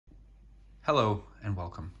Hello and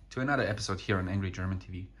welcome to another episode here on Angry German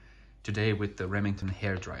TV. Today with the Remington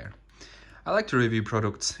hair dryer. I like to review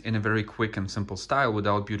products in a very quick and simple style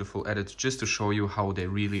without beautiful edits, just to show you how they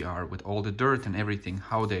really are with all the dirt and everything,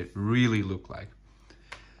 how they really look like.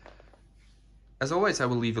 As always, I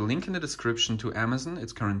will leave a link in the description to Amazon.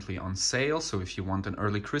 It's currently on sale, so if you want an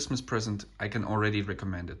early Christmas present, I can already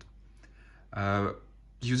recommend it.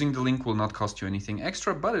 Using the link will not cost you anything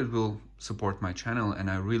extra, but it will support my channel and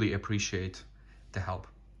I really appreciate the help.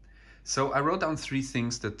 So I wrote down 3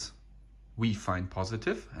 things that we find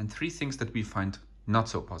positive and 3 things that we find not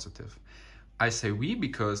so positive. I say we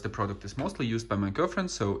because the product is mostly used by my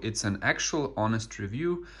girlfriend, so it's an actual honest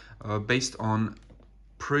review based on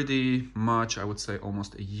pretty much, I would say,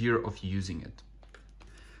 almost a year of using it.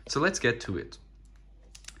 So let's get to it.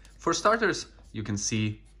 For starters, you can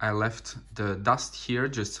see I left the dust here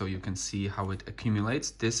just so you can see how it accumulates.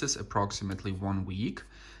 This is approximately 1 week.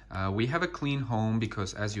 We have a clean home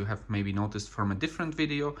because, as you have maybe noticed from a different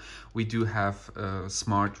video, we do have a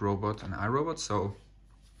smart robot, an iRobot, so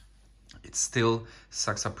it still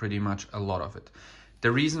sucks up pretty much a lot of it.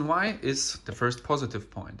 The reason why is the first positive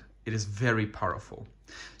point. It is very powerful.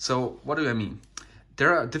 So what do I mean?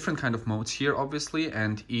 There are different kind of modes here, obviously,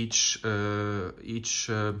 and each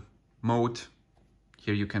mode.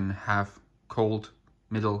 Here you can have cold,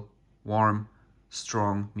 middle, warm,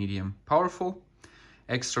 strong, medium, powerful,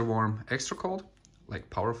 extra warm, extra cold, like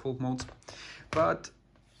powerful modes. But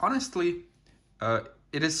honestly,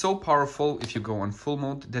 it is so powerful if you go on full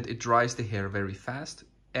mode that it dries the hair very fast,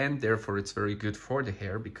 and therefore it's very good for the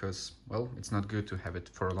hair because, well, it's not good to have it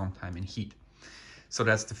for a long time in heat. So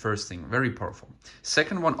that's the first thing, very powerful.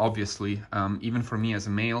 Second one, obviously, even for me as a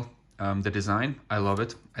male, the design, I love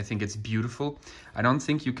it. I think it's beautiful. I don't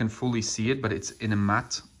think you can fully see it, but it's in a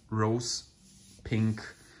matte rose pink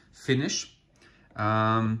finish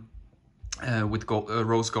with gold,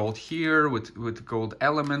 rose gold here with gold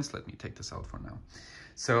elements. Let me take this out for now.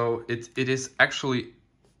 So it is actually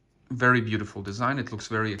very beautiful design. It looks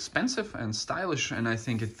very expensive and stylish, and I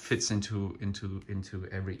think it fits into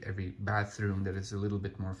every bathroom that is a little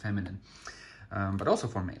bit more feminine, but also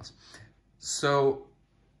for males. So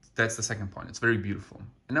that's the second point. It's very beautiful.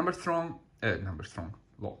 And number 3,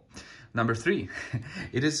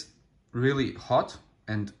 it is really hot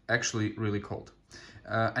and actually really cold.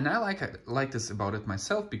 And I like this about it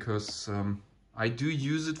myself because I do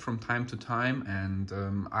use it from time to time, and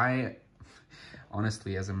I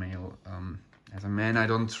honestly, as a male, as a man, I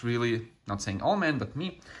don't really, not saying all men, but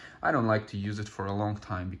me, I don't like to use it for a long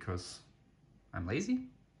time because I'm lazy.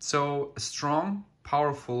 So a strong,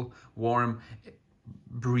 powerful, warm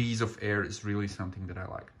breeze of air is really something that I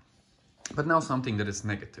like. But now something that is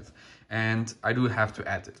negative, and I do have to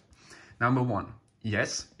add it. Number 1,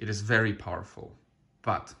 yes, it is very powerful,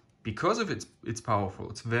 but because of it's powerful,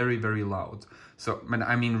 it's very, very loud. So,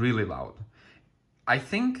 I mean really loud. I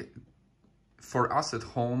think for us at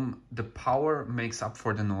home, the power makes up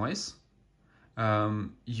for the noise.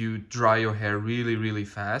 You dry your hair really, really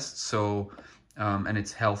fast, so and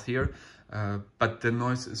it's healthier. But the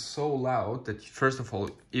noise is so loud that, first of all,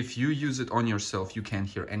 if you use it on yourself, you can't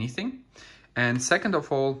hear anything. And second of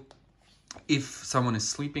all, if someone is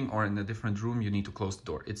sleeping or in a different room, you need to close the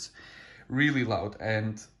door. It's really loud,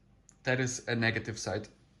 and that is a negative side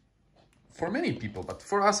for many people. But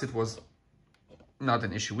for us, it was not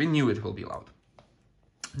an issue. We knew it will be loud.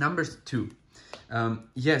 Number 2.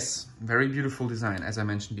 Yes, very beautiful design, as I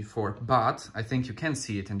mentioned before, but I think you can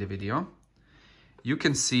see it in the video. You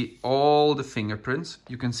can see all the fingerprints,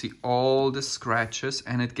 you can see all the scratches,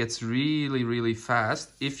 and it gets really, really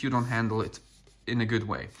fast if you don't handle it in a good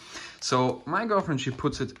way. So my girlfriend, she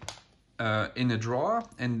puts it in a drawer,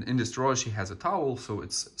 and in this drawer she has a towel, so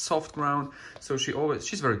it's soft ground. So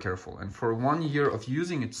she's very careful, and for 1 year of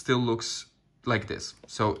using it still looks like this.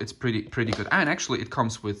 So it's pretty good. And actually it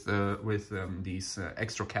comes with these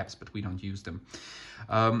extra caps, but we don't use them.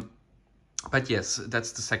 But yes,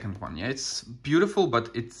 that's the second one. Yeah, it's beautiful, but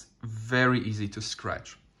it's very easy to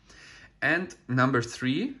scratch. And number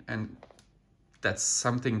 3, and that's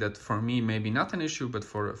something that for me maybe not an issue, but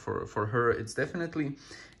for her it's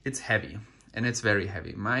heavy, and it's very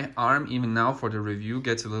heavy. My arm, even now for the review,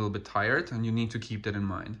 gets a little bit tired, and you need to keep that in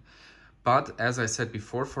mind. But as I said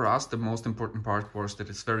before, for us the most important part was that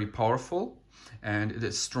it's very powerful, and it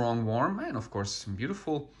is strong, warm, and of course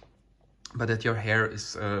beautiful, but that your hair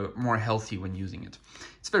is more healthy when using it.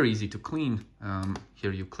 It's very easy to clean.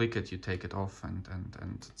 Here you click it, you take it off, and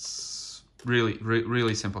it's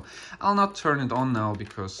really simple. I'll not turn it on now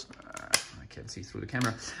because I can't see through the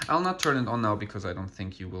camera. I'll not turn it on now because I don't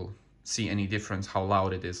think you will see any difference how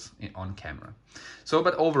loud it is on camera. So,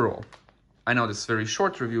 but overall, I know this is a very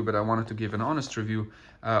short review, but I wanted to give an honest review.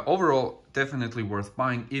 Overall, definitely worth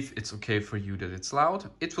buying if it's okay for you that it's loud.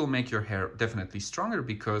 It will make your hair definitely stronger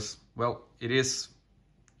because, well, it is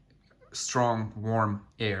strong, warm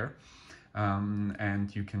air,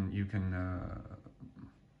 and you can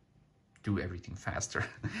do everything faster.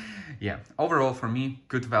 Yeah, overall for me,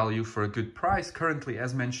 good value for a good price. Currently,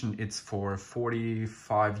 as mentioned, it's for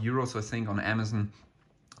 45 euros, I think, on Amazon.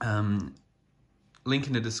 Link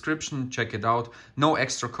in the description, check it out. No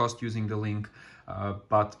extra cost using the link,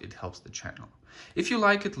 but it helps the channel. If you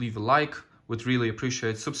like it, leave a like, would really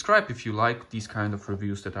appreciate. Subscribe if you like these kind of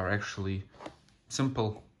reviews that are actually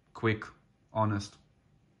simple, quick, honest.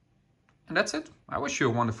 And that's it. I wish you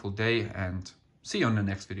a wonderful day and see you on the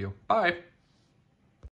next video. Bye!